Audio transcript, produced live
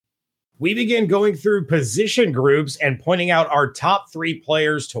we begin going through position groups and pointing out our top 3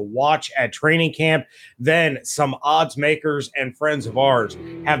 players to watch at training camp. Then some odds makers and friends of ours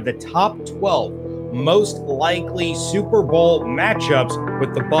have the top 12 most likely Super Bowl matchups,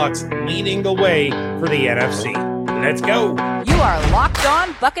 with the Bucs leading the way for the NFC. Let's go. You are Locked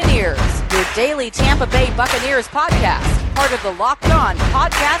On Buccaneers, your daily Tampa Bay Buccaneers podcast, part of the Locked On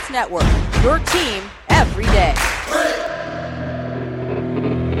Podcast Network, your team every day.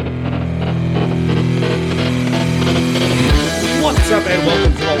 What's up, and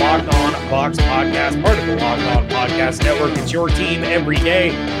welcome to the Locked On Bucs podcast, part of the Locked On Podcast Network. It's your team every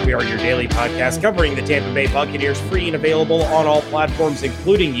day. We are your daily podcast covering the Tampa Bay Buccaneers, free and available on all platforms,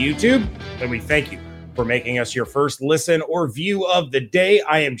 including YouTube. And we thank you for making us your first listen or view of the day.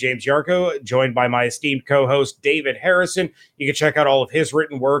 I am James Yarko, joined by my esteemed co-host, David Harrison. You can check out all of his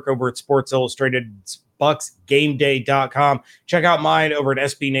written work over at Sports Illustrated's BucsGameDay.com. Check out mine over at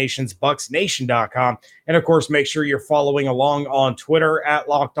SB Nation's BucsNation.com. And of course, make sure you're following along on Twitter at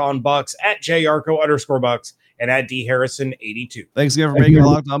LockedOnBucs, at JYarko_Bucs, and at DHarrison82. Thanks again for making the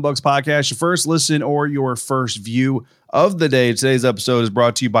Locked On Bucs podcast your first listen or your first view of the day. Today's episode is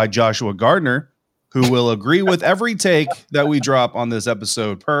brought to you by Joshua Gardner, who will agree with every take that we drop on this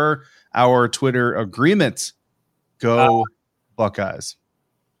episode per our Twitter agreement. Go Buckeyes.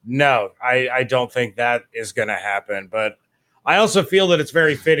 No, I don't think that is going to happen, but I also feel that it's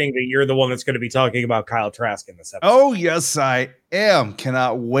very fitting that you're the one that's going to be talking about Kyle Trask in this episode. Oh, yes, I am.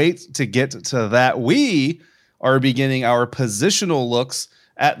 Cannot wait to get to that. We are beginning our positional looks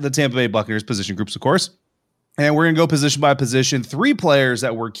at the Tampa Bay Buccaneers position groups, of course. And we're going to go position by position. 3 players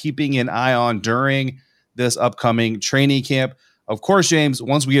that we're keeping an eye on during this upcoming training camp. Of course, James,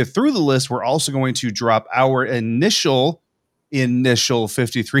 once we get through the list, we're also going to drop our initial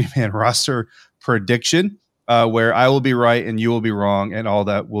 53-man roster prediction, where I will be right and you will be wrong, and all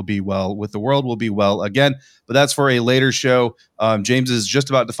that will be well with the world will be well again. But that's for a later show. James is just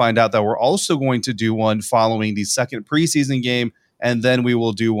about to find out that we're also going to do one following the second preseason game, and then we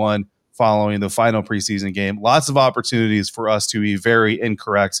will do one following the final preseason game. Lots of opportunities for us to be very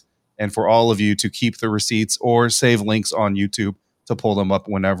incorrect, and for all of you to keep the receipts or save links on YouTube to pull them up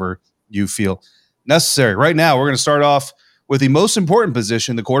whenever you feel necessary. Right now, we're going to start off with the most important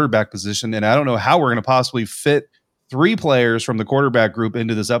position, the quarterback position, and I don't know how we're going to possibly fit 3 players from the quarterback group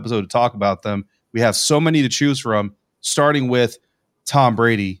into this episode to talk about them. We have so many to choose from, starting with Tom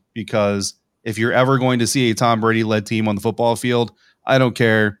Brady, because if you're ever going to see a Tom Brady-led team on the football field, I don't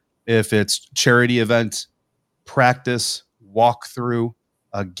care if it's charity event, practice, walkthrough,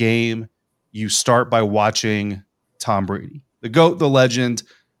 a game, you start by watching Tom Brady, the GOAT, the legend,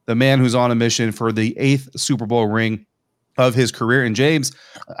 the man who's on a mission for the 8th Super Bowl ring of his career. And James,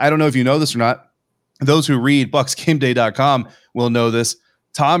 I don't know if you know this or not, those who read BucsGameDay.com will know this.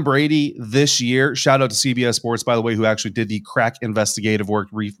 Tom Brady this year, shout out to CBS Sports, by the way, who actually did the crack investigative work,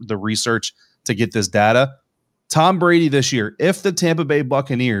 the research to get this data. Tom Brady this year, if the Tampa Bay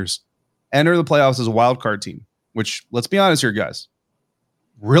Buccaneers enter the playoffs as a wild card team, which, let's be honest here, guys,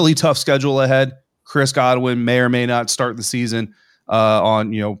 really tough schedule ahead. Chris Godwin may or may not start the season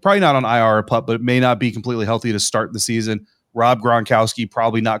on, probably not on IR or PUP, but may not be completely healthy to start the season. Rob Gronkowski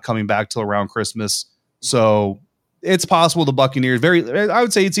probably not coming back till around Christmas. So it's possible the Buccaneers, I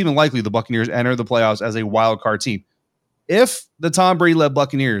would say it's even likely the Buccaneers enter the playoffs as a wild card team. If the Tom Brady-led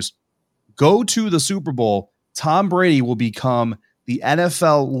Buccaneers go to the Super Bowl, Tom Brady will become the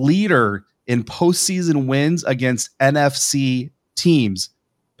NFL leader in postseason wins against NFC teams,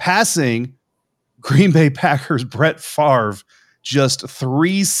 passing Green Bay Packers Brett Favre just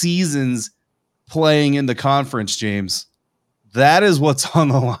 3 seasons playing in the conference, James. That is what's on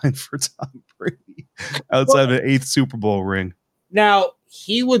the line for Tom Brady outside of an 8th Super Bowl ring. Now,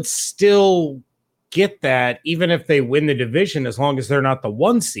 he would still get that even if they win the division, as long as they're not the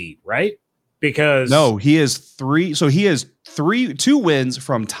 1 seed, right? Because no, he has 3. So he has 2 wins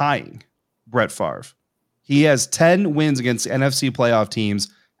from tying Brett Favre. He has 10 wins against NFC playoff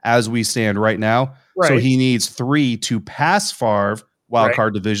teams as we stand right now. Right. So he needs 3 to pass Favre,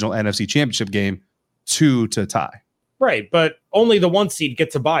 wildcard divisional NFC championship game, 2 to tie. Right, but only the 1 seed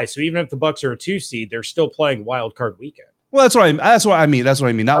gets a bye. So even if the Bucs are a 2 seed, they're still playing wild card weekend. Well, that's what I mean.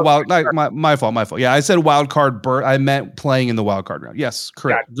 Not wild. Not, my fault. Yeah, I said wild card. I meant playing in the wild card round. Yes,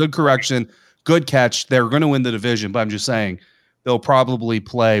 correct. Good correction. Good catch. They're going to win the division, but I'm just saying they'll probably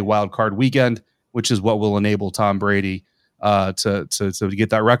play wild card weekend, which is what will enable Tom Brady to get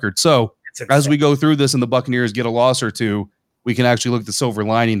that record. So as we go through this and the Buccaneers get a loss or 2, we can actually look at the silver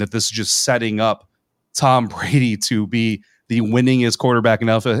lining that this is just setting up Tom Brady to be the winningest quarterback in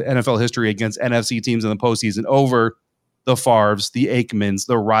NFL history against NFC teams in the postseason over the Favres, the Aikmans,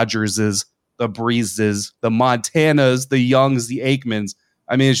 the Rodgerses, the Breezes, the Montanas, the Youngs, the Aikmans.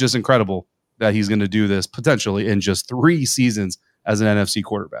 I mean, it's just incredible that he's going to do this potentially in just 3 seasons as an NFC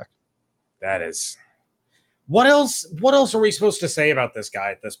quarterback. That is. What else are we supposed to say about this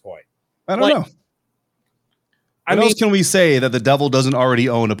guy at this point? I don't know. What else can we say that the devil doesn't already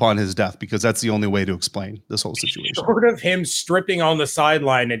own upon his death? Because that's the only way to explain this whole situation. Short of him stripping on the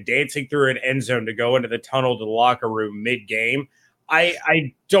sideline and dancing through an end zone to go into the tunnel to the locker room mid-game,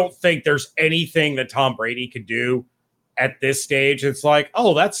 I don't think there's anything that Tom Brady could do at this stage. It's like,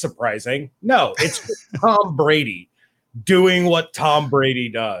 oh, that's surprising. No, it's Tom Brady doing what Tom Brady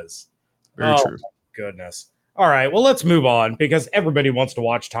does. Very true. My goodness. All right, well, let's move on because everybody wants to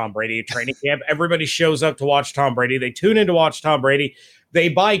watch Tom Brady at training camp. Everybody shows up to watch Tom Brady. They tune in to watch Tom Brady. They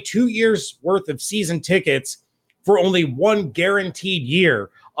buy 2 years worth of season tickets for only 1 guaranteed year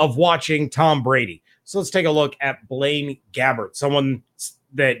of watching Tom Brady. So let's take a look at Blaine Gabbert, someone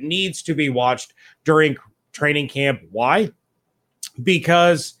that needs to be watched during training camp. Why?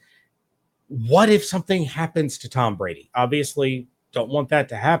 Because what if something happens to Tom Brady? Obviously, don't want that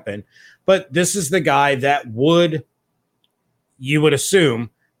to happen. But this is the guy that you would assume,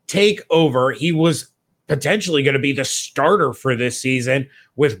 take over. He was potentially going to be the starter for this season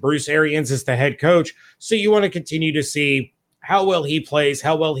with Bruce Arians as the head coach. So you want to continue to see how well he plays,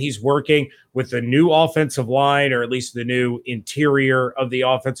 how well he's working with the new offensive line, or at least the new interior of the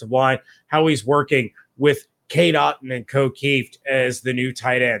offensive line, how he's working with Kate Otten and Co. Kieft as the new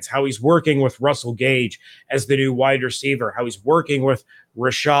tight ends, how he's working with Russell Gage as the new wide receiver, how he's working with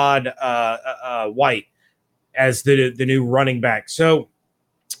Rashad White as the new running back. So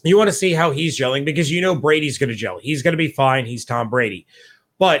you want to see how he's gelling because Brady's going to gel. He's going to be fine. He's Tom Brady.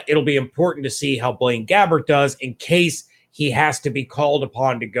 But it'll be important to see how Blaine Gabbert does in case he has to be called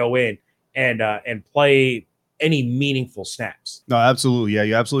upon to go in and play any meaningful snaps. No, absolutely. Yeah,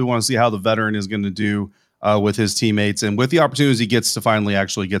 you absolutely want to see how the veteran is going to do with his teammates and with the opportunities he gets to finally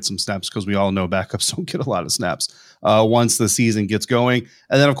actually get some snaps, because we all know backups don't get a lot of snaps once the season gets going.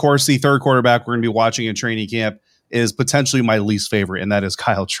 And then, of course, the third quarterback we're going to be watching in training camp is potentially my least favorite, and that is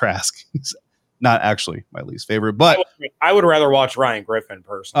Kyle Trask. He's not actually my least favorite, but I would rather watch Ryan Griffin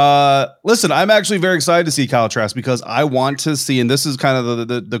personally. Listen, I'm actually very excited to see Kyle Trask because I want to see, and this is kind of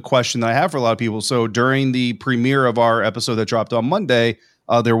the question that I have for a lot of people. So during the premiere of our episode that dropped on Monday,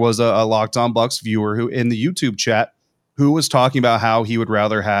 there was a Locked On Bucks viewer who in the YouTube chat who was talking about how he would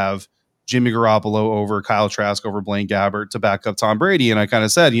rather have Jimmy Garoppolo over Kyle Trask over Blaine Gabbert to back up Tom Brady. And I kind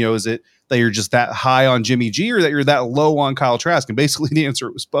of said, is it that you're just that high on Jimmy G or that you're that low on Kyle Trask? And basically the answer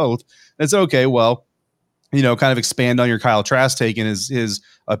was both. And it's okay. Well, kind of expand on your Kyle Trask take. And his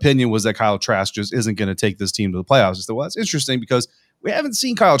opinion was that Kyle Trask just isn't going to take this team to the playoffs. I said, well, that's interesting because we haven't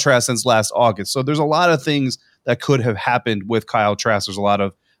seen Kyle Trask since last August. So there's a lot of things that could have happened with Kyle Trask. There's a lot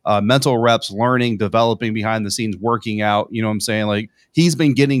of mental reps, learning, developing behind the scenes, working out. You know what I'm saying? Like, he's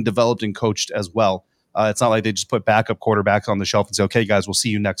been getting developed and coached as well. It's not like they just put backup quarterbacks on the shelf and say, okay, guys, we'll see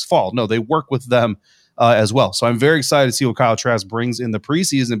you next fall. No, they work with them as well. So I'm very excited to see what Kyle Trask brings in the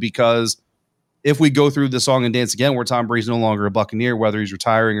preseason, because if we go through the song and dance again where Tom Brady's no longer a Buccaneer, whether he's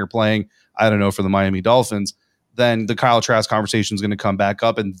retiring or playing, I don't know, for the Miami Dolphins, then the Kyle Trask conversation is going to come back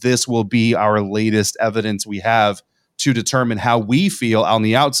up. And this will be our latest evidence we have to determine how we feel on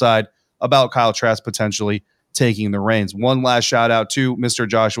the outside about Kyle Trask potentially taking the reins. One last shout out to Mr.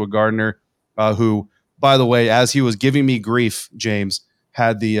 Joshua Gardner, who, by the way, as he was giving me grief, James,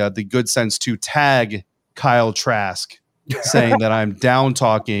 had the good sense to tag Kyle Trask, saying that I'm down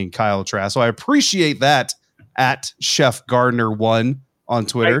talking Kyle Trask. So I appreciate that at Chef Gardner 1 on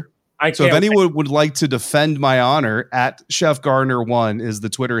Twitter. So if anyone would like to defend my honor, at Chef Gardner 1 is the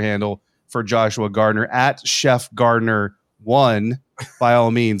Twitter handle for Joshua Gardner. At Chef Gardner 1, by all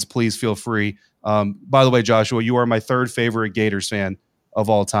means, please feel free. By the way, Joshua, you are my third favorite Gators fan of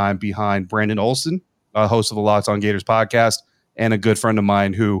all time, behind Brandon Olson, host of the Locked On Gators podcast, and a good friend of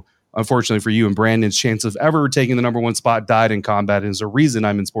mine who, unfortunately for you and Brandon's chance of ever taking the number 1 spot, died in combat, and is a reason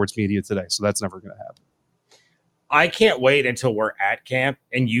I'm in sports media today. So that's never going to happen. I can't wait until we're at camp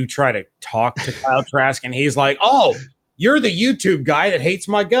and you try to talk to Kyle Trask and he's like, oh, you're the YouTube guy that hates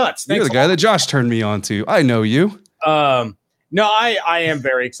my guts. You're the guy that Josh turned me on to. I know you. No, I am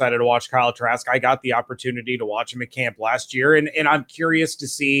very excited to watch Kyle Trask. I got the opportunity to watch him at camp last year, and I'm curious to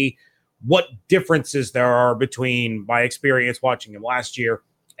see what differences there are between my experience watching him last year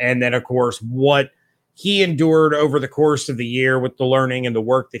and then, of course, what he endured over the course of the year with the learning and the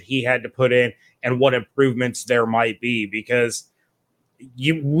work that he had to put in and what improvements there might be, because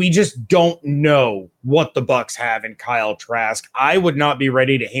we just don't know what the Bucs have in Kyle Trask. I would not be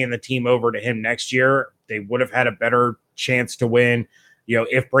ready to hand the team over to him next year. They would have had a better chance to win.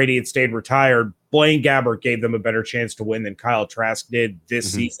 If Brady had stayed retired, Blaine Gabbert gave them a better chance to win than Kyle Trask did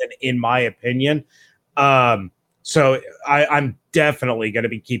this season, in my opinion. So I'm definitely going to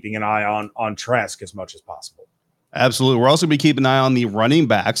be keeping an eye on Trask as much as possible. Absolutely. We're also going to be keeping an eye on the running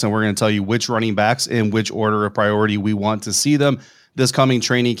backs, and we're going to tell you which running backs in which order of priority we want to see them this coming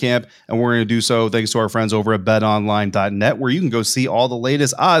training camp. And we're going to do so thanks to our friends over at betonline.net, where you can go see all the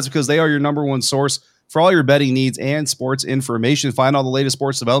latest odds because they are your number one source for all your betting needs and sports information. Find all the latest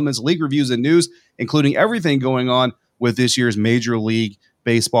sports developments, league reviews, and news, including everything going on with this year's Major League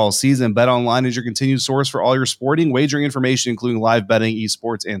Baseball season. BetOnline is your continued source for all your sporting wagering information, including live betting,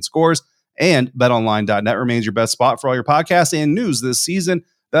 esports, and scores. And betonline.net remains your best spot for all your podcasts and news this season.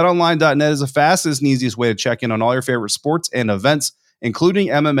 BetOnline.net is the fastest and easiest way to check in on all your favorite sports and events, including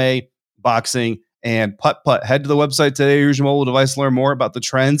MMA, boxing, and putt-putt. Head to the website today, use your mobile device to learn more about the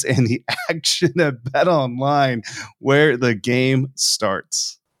trends and the action at BetOnline, where the game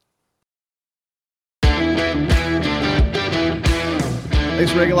starts.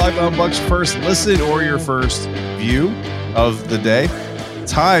 Thanks for making Locked On Bucs first listen or your first view of the day.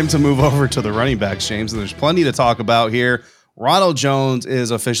 Time to move over to the running backs, James, and there's plenty to talk about here. Ronald Jones is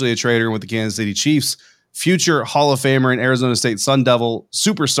officially a Trader with the Kansas City Chiefs. Future Hall of Famer and Arizona State Sun Devil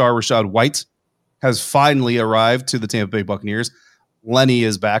superstar Rachaad White has finally arrived to the Tampa Bay Buccaneers. Lenny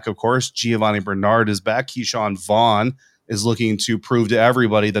is back, of course. Giovanni Bernard is back. Keyshawn Vaughn is looking to prove to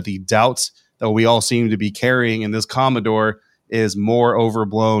everybody that the doubts that we all seem to be carrying in this Commodore is more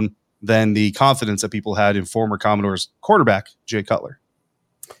overblown than the confidence that people had in former Commodores quarterback Jay Cutler.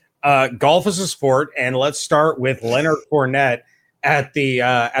 Golf is a sport, and let's start with Leonard Fournette at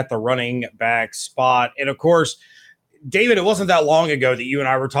the running back spot. And of course, David, it wasn't that long ago that you and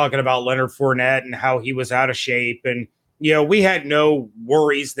I were talking about Leonard Fournette and how he was out of shape. And, we had no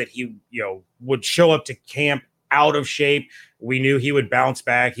worries that he, would show up to camp out of shape. We knew he would bounce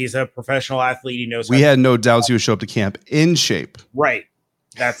back. He's a professional athlete. He knows. We had no doubts he would show up to camp in shape. Right.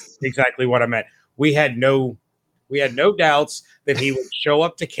 That's exactly what I meant. We had no doubts that he would show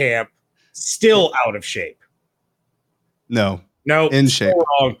up to camp still out of shape. No, in shape.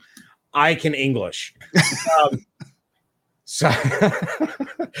 Wrong. I can English. So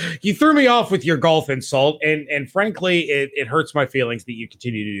you threw me off with your golf insult, and frankly, it hurts my feelings that you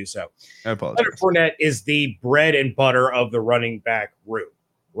continue to do so. I apologize. Leonard Fournette is the bread and butter of the running back room,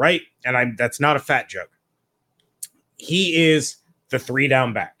 right? And that's not a fat joke. He is the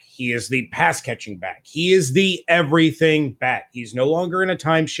 3-down back. He is the pass catching back. He is the everything back. He's no longer in a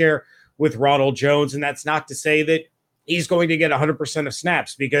timeshare with Ronald Jones, and that's not to say that he's going to get 100% of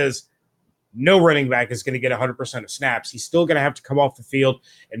snaps, because no running back is going to get 100% of snaps. He's still going to have to come off the field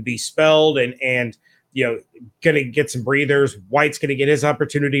and be spelled and going to get some breathers. White's going to get his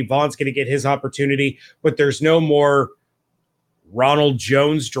opportunity. Vaughn's going to get his opportunity. But there's no more Ronald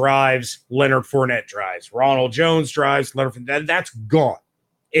Jones drives, Leonard Fournette drives. Ronald Jones drives, Leonard Fournette. That's gone.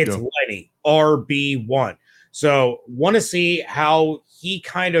 It's Lenny, RB1. So want to see how he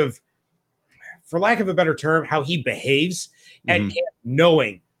kind of, for lack of a better term, how he behaves at camp,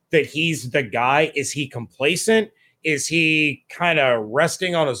 knowing that he's the guy. Is he complacent? Is he kind of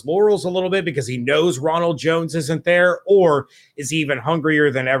resting on his laurels a little bit because he knows Ronald Jones isn't there? Or is he even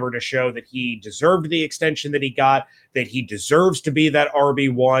hungrier than ever to show that he deserved the extension that he got, that he deserves to be that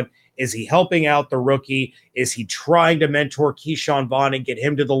RB1? Is he helping out the rookie? Is he trying to mentor Keyshawn Vaughn and get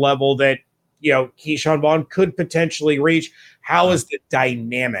him to the level that, Keyshawn Vaughn could potentially reach? How is the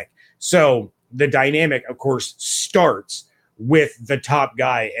dynamic? So the dynamic, of course, starts with the top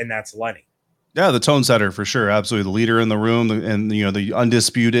guy, and that's Lenny. Yeah, the tone setter for sure. Absolutely. The leader in the room and, the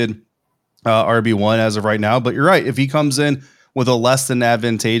undisputed RB1 as of right now. But you're right. If he comes in with a less than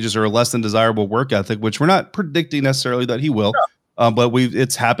advantageous or a less than desirable work ethic, which we're not predicting necessarily that he will, but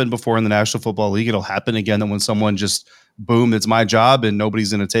it's happened before in the National Football League. It'll happen again that when someone just, boom, it's my job and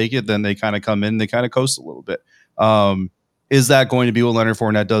nobody's going to take it, then they kind of come in, they kind of coast a little bit. Is that going to be what Leonard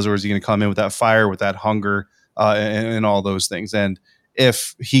Fournette does, or is he going to come in with that fire, with that hunger, and all those things? And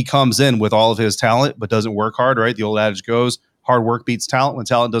if he comes in with all of his talent but doesn't work hard, right? The old adage goes, hard work beats talent. When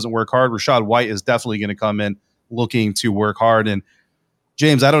talent doesn't work hard, Rachaad White is definitely going to come in looking to work hard. And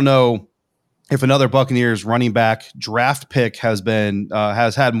James, I don't know if another Buccaneers running back draft pick has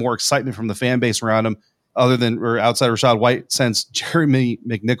had more excitement from the fan base around him outside of Rachaad White since Jeremy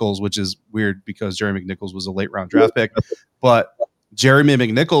McNichols, which is weird because Jeremy McNichols was a late round draft pick. But Jeremy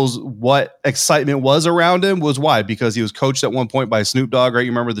McNichols, what excitement was around him was why? Because he was coached at one point by Snoop Dogg, right?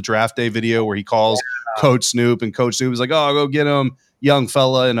 You remember the draft day video where he calls Coach Snoop, and Coach Snoop was like, "Oh, I'll go get him, young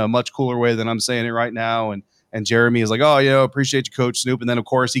fella," in a much cooler way than I'm saying it right now. And And Jeremy is like, oh, appreciate you, Coach Snoop. And then, of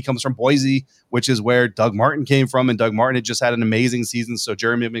course, he comes from Boise, which is where Doug Martin came from. And Doug Martin had just had an amazing season. So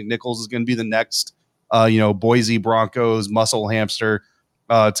Jeremy McNichols is going to be the next, Boise Broncos muscle hamster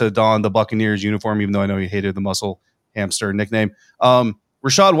to don the Buccaneers uniform, even though I know he hated the muscle hamster nickname.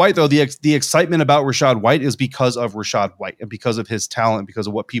 Rachaad White, though, the excitement about Rachaad White is because of Rachaad White and because of his talent, because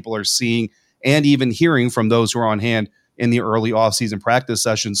of what people are seeing and even hearing from those who are on hand in the early offseason practice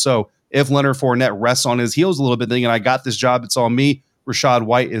session. So if Leonard Fournette rests on his heels a little bit, thinking, I got this job, it's all me, Rachaad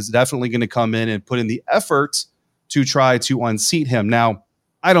White is definitely going to come in and put in the effort to try to unseat him. Now,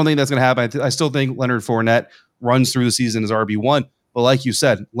 I don't think that's going to happen. I still think Leonard Fournette runs through the season as RB1. But like you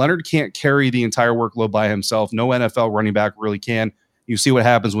said, Leonard can't carry the entire workload by himself. No NFL running back really can. You see what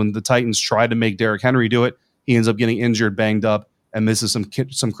happens when the Titans try to make Derrick Henry do it. He ends up getting injured, banged up, and misses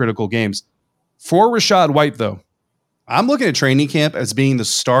some critical games. For Rachaad White, though, I'm looking at training camp as being the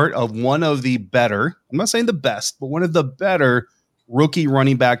start of one of the better, I'm not saying the best, but one of the better rookie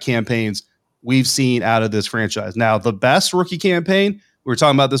running back campaigns we've seen out of this franchise. Now, the best rookie campaign, we were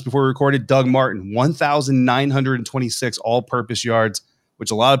talking about this before we recorded, Doug Martin, 1,926 all-purpose yards,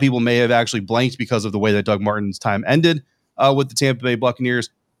 which a lot of people may have actually blanked because of the way that Doug Martin's time ended with the Tampa Bay Buccaneers,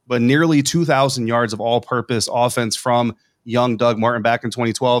 but nearly 2,000 yards of all-purpose offense from young Doug Martin back in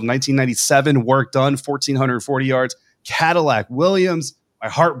 2012. 1997, work done, 1,440 yards. Cadillac Williams, my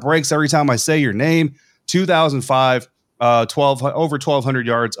heart breaks every time I say your name. 2005, over 1,200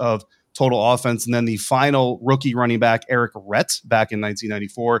 yards of total offense. And then the final rookie running back, Eric Rett, back in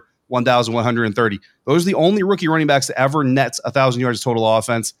 1994, 1,130. Those are the only rookie running backs to ever net 1,000 yards of total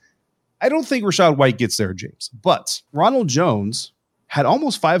offense. I don't think Rachaad White gets there, James. But Ronald Jones had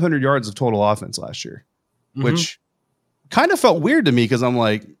almost 500 yards of total offense last year, which kind of felt weird to me because I'm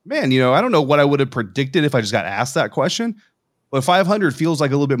like, man, I don't know what I would have predicted if I just got asked that question. But 500 feels like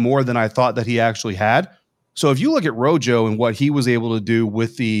a little bit more than I thought that he actually had. So if you look at Rojo and what he was able to do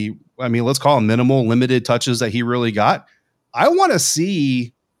with let's call them minimal, limited touches that he really got, I want to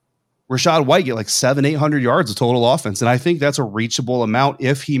see Rachaad White get like 700-800 yards of total offense. And I think that's a reachable amount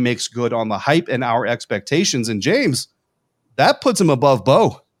if he makes good on the hype and our expectations. And James, that puts him above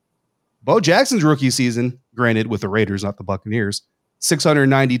Bo. Bo Jackson's rookie season, granted with the Raiders, not the Buccaneers,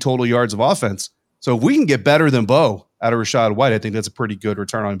 690 total yards of offense. So if we can get better than Bo out of Rachaad White, I think that's a pretty good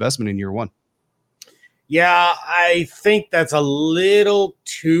return on investment in year one. Yeah, I think that's a little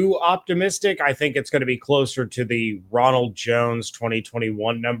too optimistic. I think it's going to be closer to the Ronald Jones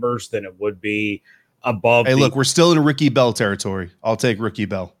 2021 numbers than it would be above. Hey, look, we're still in Ricky Bell territory. I'll take Ricky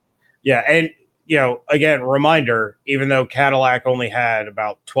Bell. Yeah, and, again, reminder, even though Cadillac only had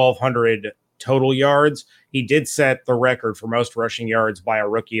about 1,200 total yards, he did set the record for most rushing yards by a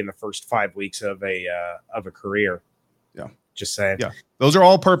rookie in the first 5 weeks of a career. Yeah. Just saying. Yeah. Those are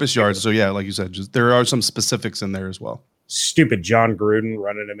all purpose yards. So yeah, like you said, there are some specifics in there as well. Stupid John Gruden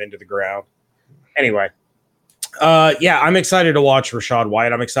running him into the ground. Anyway. I'm excited to watch Rachaad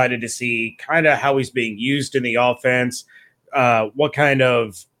White. I'm excited to see kind of how he's being used in the offense. What kind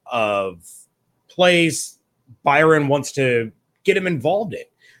of plays Byron wants to get him involved in.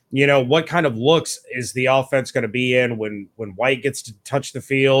 What kind of looks is the offense going to be in when White gets to touch the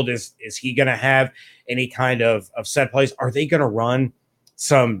field? Is he going to have any kind of set plays? Are they going to run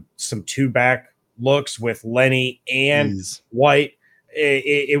some two-back looks with Lenny and White?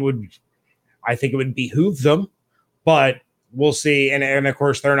 I think it would behoove them, but we'll see. And of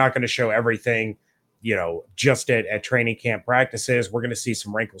course, they're not going to show everything, just at training camp practices. We're going to see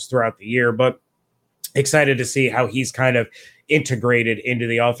some wrinkles throughout the year, but excited to see how he's kind of integrated into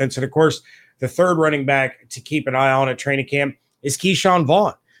the offense. And of course, the third running back to keep an eye on at training camp is Keyshawn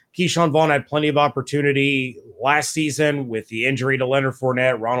Vaughn. Keyshawn Vaughn had plenty of opportunity last season with the injury to Leonard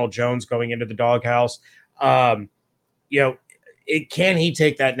Fournette, Ronald Jones going into the doghouse. Can he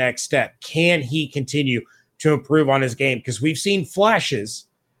take that next step? Can he continue to improve on his game? Because we've seen flashes,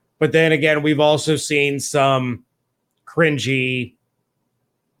 but then again, we've also seen some cringy,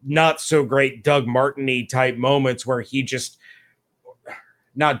 not so great Doug Martin-y type moments where he just,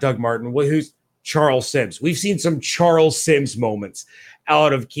 not Doug Martin, who's Charles Sims. We've seen some Charles Sims moments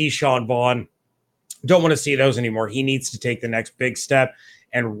out of Keyshawn Vaughn. Don't want to see those anymore. He needs to take the next big step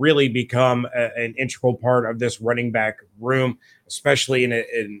and really become an integral part of this running back room, especially in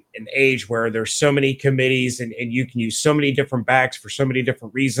an age where there's so many committees and you can use so many different backs for so many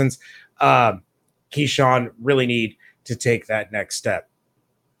different reasons. Keyshawn really need to take that next step.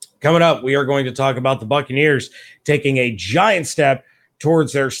 Coming up, we are going to talk about the Buccaneers taking a giant step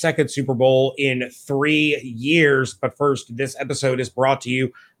towards their second Super Bowl in 3 years. But first, this episode is brought to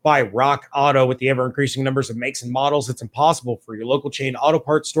you by Rock Auto. With the ever-increasing numbers of makes and models, it's impossible for your local chain auto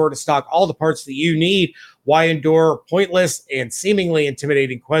parts store to stock all the parts that you need. Why endure pointless and seemingly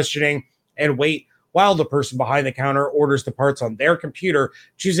intimidating questioning and wait while the person behind the counter orders the parts on their computer,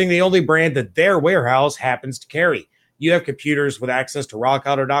 choosing the only brand that their warehouse happens to carry? You have computers with access to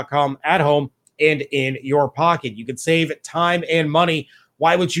rockauto.com at home and in your pocket. You can save time and money.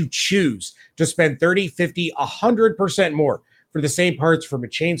 Why would you choose to spend 30, 50, 100% more for the same parts from a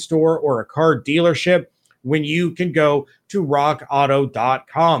chain store or a car dealership when you can go to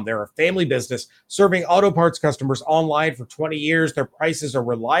rockauto.com? They're a family business serving auto parts customers online for 20 years. Their prices are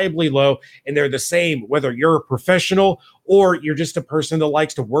reliably low, and they're the same whether you're a professional or you're just a person that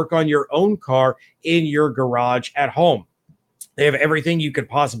likes to work on your own car in your garage at home. They have everything you could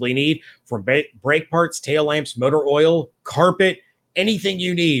possibly need, from brake parts, tail lamps, motor oil, carpet, anything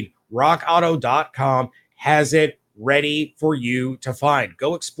you need. RockAuto.com has it ready for you to find.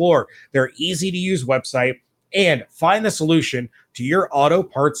 Go explore their easy-to-use website and find the solution to your auto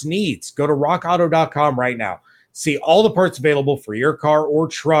parts needs. Go to RockAuto.com right now. See all the parts available for your car or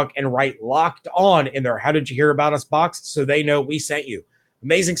truck and write "Locked On" in their "How did you hear about us" box so they know we sent you.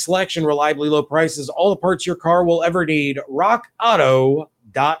 Amazing selection, reliably low prices, all the parts your car will ever need.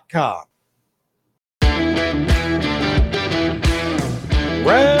 RockAuto.com.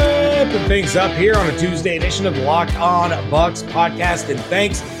 Wrapping things up here on a Tuesday edition of the Locked On Bucs podcast. And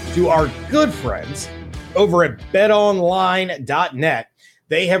thanks to our good friends over at betonline.net.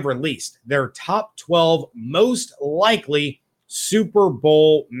 They have released their top 12 most likely Super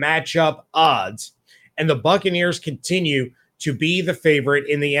Bowl matchup odds. And the Buccaneers continue to be the favorite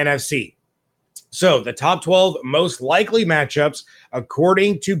in the NFC. So the top 12 most likely matchups,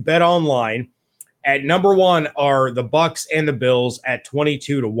 according to BetOnline, at number one are the Bucs and the Bills at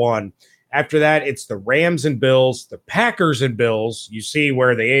 22-1. After that, it's the Rams and Bills, the Packers and Bills. You see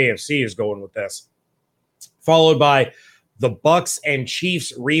where the AFC is going with this. Followed by the Bucs and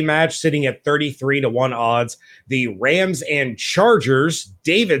Chiefs rematch, sitting at 33-1 odds. The Rams and Chargers,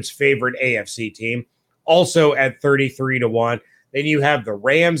 David's favorite AFC team, also at 33-1. Then you have the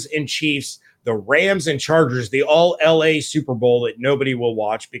Rams and Chiefs, the Rams and Chargers, the all LA Super Bowl that nobody will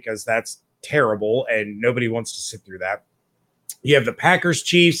watch because that's terrible and nobody wants to sit through that. You have the Packers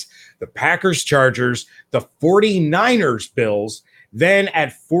Chiefs, the Packers Chargers, the 49ers Bills. Then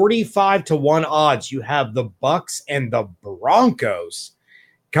at 45-1 odds, you have the Bucs and the Broncos.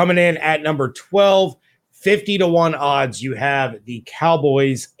 Coming in at number 12, 50-1 odds, you have the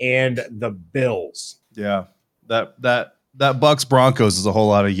Cowboys and the Bills. Yeah, that Bucs Broncos is a whole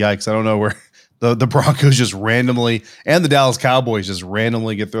lot of yikes. I don't know where the Broncos just randomly and the Dallas Cowboys just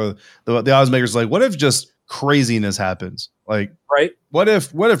randomly get through. The odds makers like, what if just craziness happens? Like, right? What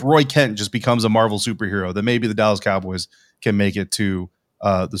if Roy Kent just becomes a Marvel superhero? Then maybe the Dallas Cowboys can make it to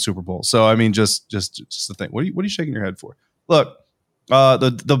the Super Bowl. So I mean, just the thing. What are you shaking your head for? Look.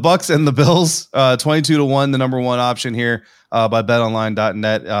 The Bucs and the Bills, 22-1, the number one option here by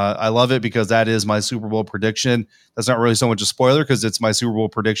betonline.net. I love it because that is my Super Bowl prediction. That's not really so much a spoiler because it's my Super Bowl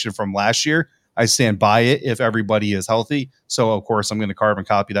prediction from last year. I stand by it if everybody is healthy. So, of course, I'm going to carbon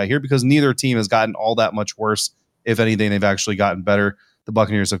copy that here because neither team has gotten all that much worse. If anything, they've actually gotten better. The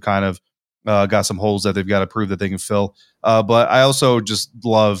Buccaneers have kind of got some holes that they've got to prove that they can fill. But I also just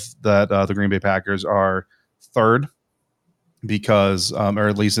love that the Green Bay Packers are third, because, or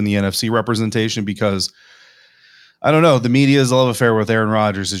at least in the NFC representation, because I don't know, the media's love affair with Aaron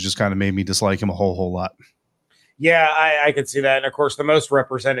Rodgers has just kind of made me dislike him a whole lot. Yeah, I could see that. And of course, the most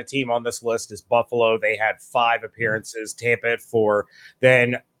represented team on this list is Buffalo. They had 5 appearances, Tampa at 4.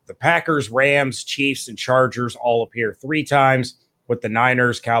 Then the Packers, Rams, Chiefs, and Chargers all appear 3 times, with the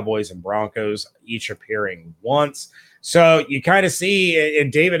Niners, Cowboys, and Broncos each appearing once. So you kind of see,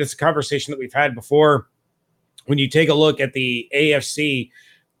 and David, it's a conversation that we've had before. When you take a look at the AFC,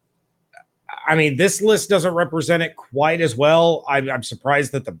 I mean, this list doesn't represent it quite as well. I'm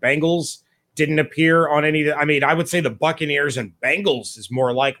surprised that the Bengals didn't appear on any. I mean, I would say the Buccaneers and Bengals is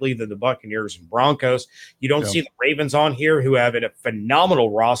more likely than the Buccaneers and Broncos. You don't see the Ravens on here, who have a phenomenal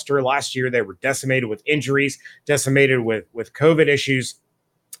roster. Last year, they were decimated with injuries, decimated with COVID issues.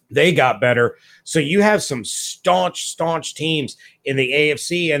 They got better. So you have some staunch teams in the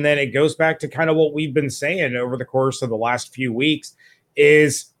AFC. And then it goes back to kind of what we've been saying over the course of the last few weeks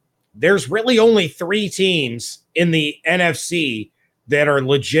is there's really only 3 teams in the NFC that are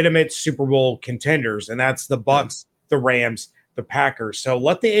legitimate Super Bowl contenders. And that's the Bucs, the Rams, the Packers. So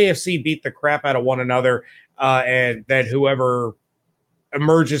let the AFC beat the crap out of one another. And then whoever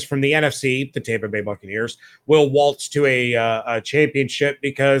emerges from the NFC, the Tampa Bay Buccaneers, will waltz to a championship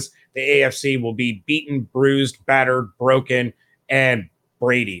because the AFC will be beaten, bruised, battered, broken, and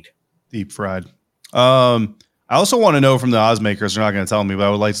Brady'd. Deep fried. I also want to know from the odds makers, they're not going to tell me, but I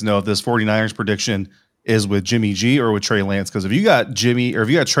would like to know if this 49ers prediction is with Jimmy G or with Trey Lance. Because if you got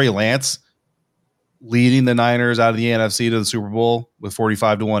Trey Lance leading the Niners out of the NFC to the Super Bowl with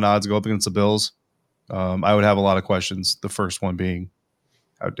 45-1 odds to go up against the Bills, I would have a lot of questions. The first one being,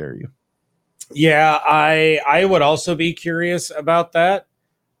 how dare you? Yeah, I would also be curious about that.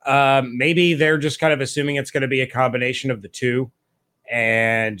 Maybe they're just kind of assuming it's going to be a combination of the two,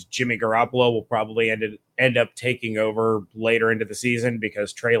 and Jimmy Garoppolo will probably end up taking over later into the season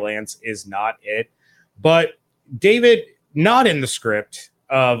because Trey Lance is not it. But David, not in the script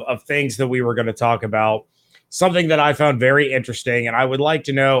of things that we were going to talk about, something that I found very interesting, and I would like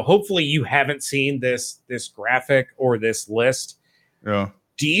to know, hopefully you haven't seen this graphic or this list. Yeah.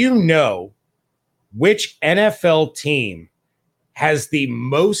 Do you know which NFL team has the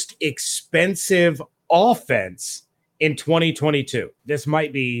most expensive offense in 2022? This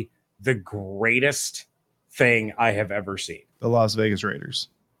might be the greatest thing I have ever seen. The Las Vegas Raiders.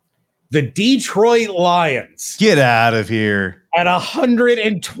 The Detroit Lions. Get out of here. At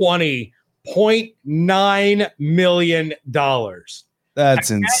 $120.9 million.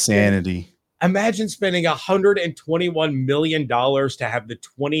 That's insanity. Imagine spending $121 million to have the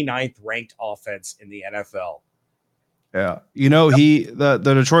 29th ranked offense in the NFL. Yeah. You know, the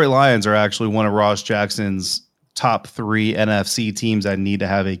Detroit Lions are actually one of Ross Jackson's top 3 NFC teams that need to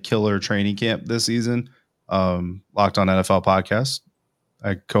have a killer training camp this season. Locked On NFL podcast.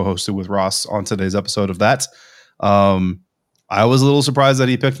 I co-hosted with Ross on today's episode of that. I was a little surprised that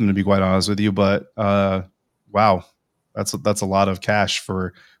he picked them, to be quite honest with you, but wow, that's a lot of cash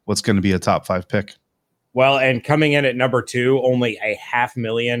for what's going to be a top 5 pick. Well, and coming in at number 2, only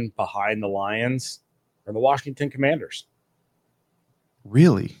 $500,000 behind the Lions, are the Washington Commanders.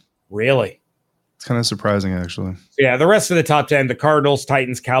 Really? It's kind of surprising, actually. Yeah, the rest of the top 10, the Cardinals,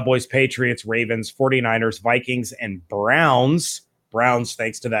 Titans, Cowboys, Patriots, Ravens, 49ers, Vikings, and Browns. Browns,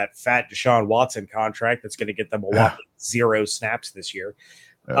 thanks to that fat Deshaun Watson contract that's going to get them a whopping 0 snaps this year.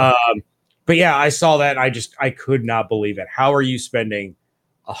 Yeah. But yeah, I saw that. I could not believe it. How are you spending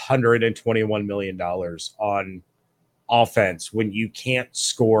 $121 million on offense when you can't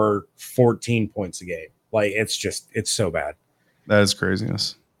score 14 points a game? Like, it's so bad. That is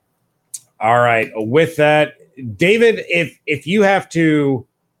craziness. All right. With that, David, if you have to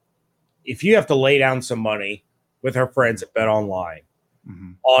lay down some money with our friends at Bet Online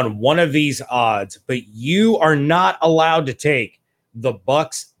on one of these odds, but you are not allowed to take the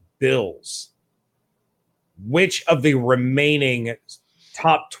Bucks Bills, which of the remaining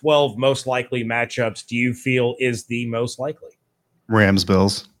top 12 most likely matchups do you feel is the most likely? Rams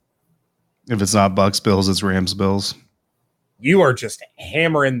Bills. If it's not Bucks Bills, it's Rams Bills. You are just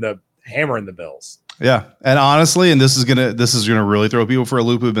hammering the Bills. Yeah, and honestly, and this is gonna really throw people for a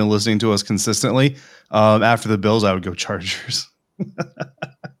loop who've been listening to us consistently. After the Bills, I would go Chargers.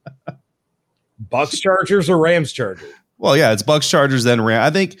 Bucks Chargers or Rams Chargers? Well, yeah, it's Bucks Chargers then Rams.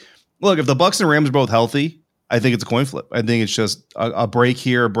 I think. Look, if the Bucks and Rams are both healthy, I think it's a coin flip. I think it's just a break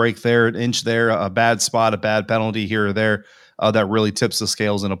here, a break there, an inch there, a bad spot, a bad penalty here or there that really tips the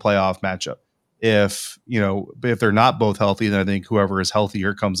scales in a playoff matchup. If they're not both healthy, then I think whoever is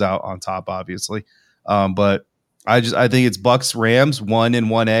healthier comes out on top, obviously. But I think it's Bucks Rams 1 and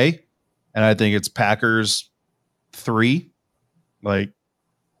 1A, and I think it's Packers 3. Like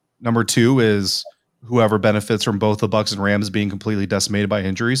number 2 is whoever benefits from both the Bucks and Rams being completely decimated by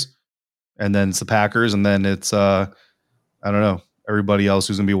injuries, and then it's the Packers, and then it's I don't know, everybody else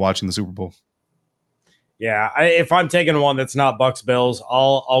who's gonna be watching the Super Bowl. Yeah, if I'm taking one that's not Bucks Bills,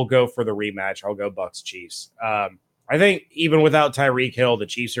 I'll go for the rematch. I'll go Bucks Chiefs. I think even without Tyreek Hill, the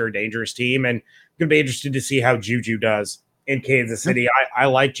Chiefs are a dangerous team, and I'm going to be interested to see how Juju does in Kansas City. I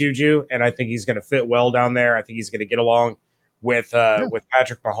like Juju, and I think he's going to fit well down there. I think he's going to get along with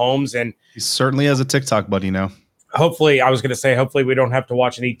Patrick Mahomes, and he certainly has a TikTok buddy now. Hopefully we don't have to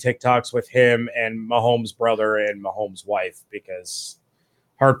watch any TikToks with him and Mahomes' brother and Mahomes' wife, because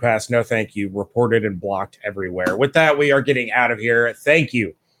hard pass, no thank you, reported and blocked everywhere. With that, we are getting out of here. Thank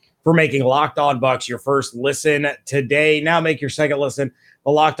you for making Locked On Bucks your first listen today. Now make your second listen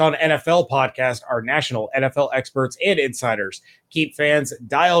the Locked On NFL podcast. Our national NFL experts and insiders keep fans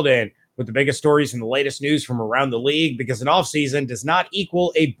dialed in with the biggest stories and the latest news from around the league, because an offseason does not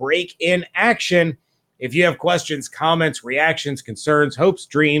equal a break in action. If you have questions, comments, reactions, concerns, hopes,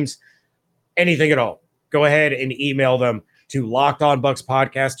 dreams, anything at all, go ahead and email them to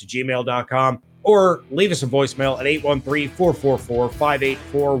lockedonbuckspodcast@gmail.com. or leave us a voicemail at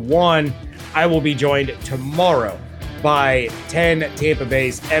 813-444-5841. I will be joined tomorrow by 10 Tampa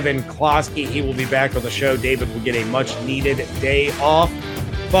Bay's Evan Klosky. He will be back on the show. David will get a much-needed day off,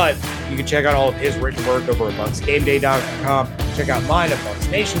 but you can check out all of his written work over at BucksGameDay.com. Check out mine at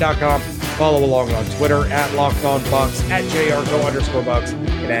BucksNation.com. Follow along on Twitter at LockedOnBucks, at JRGo_Bucks,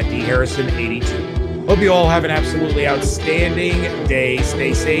 and at DHarrison82. Hope you all have an absolutely outstanding day.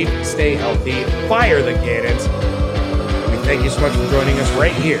 Stay safe, stay healthy, fire the cannons. We thank you so much for joining us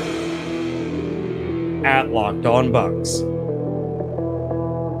right here at Locked On Bucks.